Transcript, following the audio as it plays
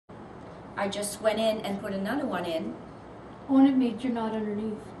I just went in and put another one in. Oh, and it made your knot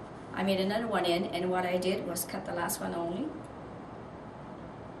underneath. I made another one in, and what I did was cut the last one only.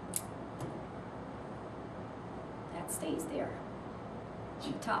 That stays there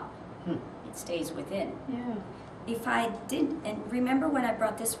on top. It stays within. Yeah. If I didn't, and remember when I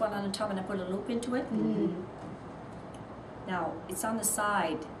brought this one on the top and I put a loop into it? Now, it's on the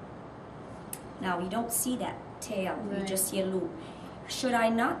side. Now, you don't see that tail, you just see a loop. Should I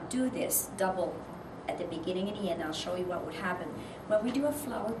not do this double at the beginning and the end? I'll show you what would happen. When we do a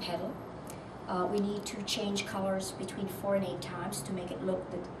flower petal, we need to change colors between 4 and 8 times to make it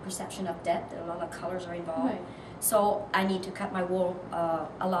look the perception of depth. A lot of colors are involved. Right. So I need to cut my wool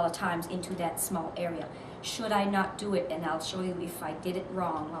a lot of times into that small area. Should I not do it? And I'll show you if I did it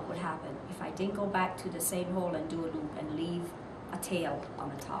wrong, what would happen. If I didn't go back to the same hole and do a loop and leave a tail on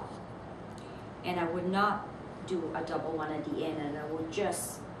the top. And I would not do a double one at the end, and I would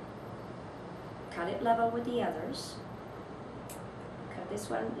just cut it level with the others. Cut this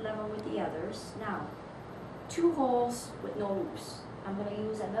one level with the others. Now, 2 holes with no loops. I'm going to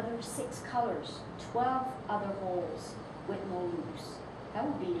use another 6 colors, 12 other holes with no loops. That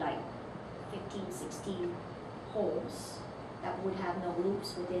would be like 15, 16 holes that would have no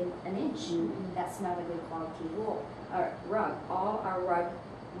loops within an inch. That's not a good quality wool or rug. All our rug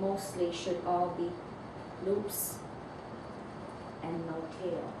mostly should all be loops and no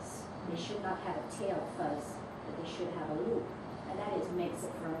tails. They should not have a tail fuzz, but they should have a loop. And that makes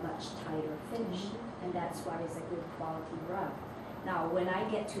it for a much tighter finish. And that's what is a good quality rug. Now, when I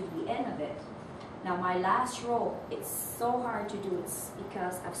get to the end of it, now my last row, it's so hard to do. It's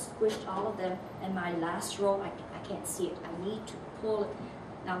because I've squished all of them, and my last row, I can't see it. I need to pull it.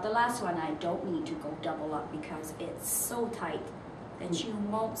 Now, the last one, I don't need to go double up because it's so tight that you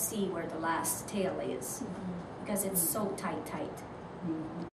won't see where the last tail is because it's so tight.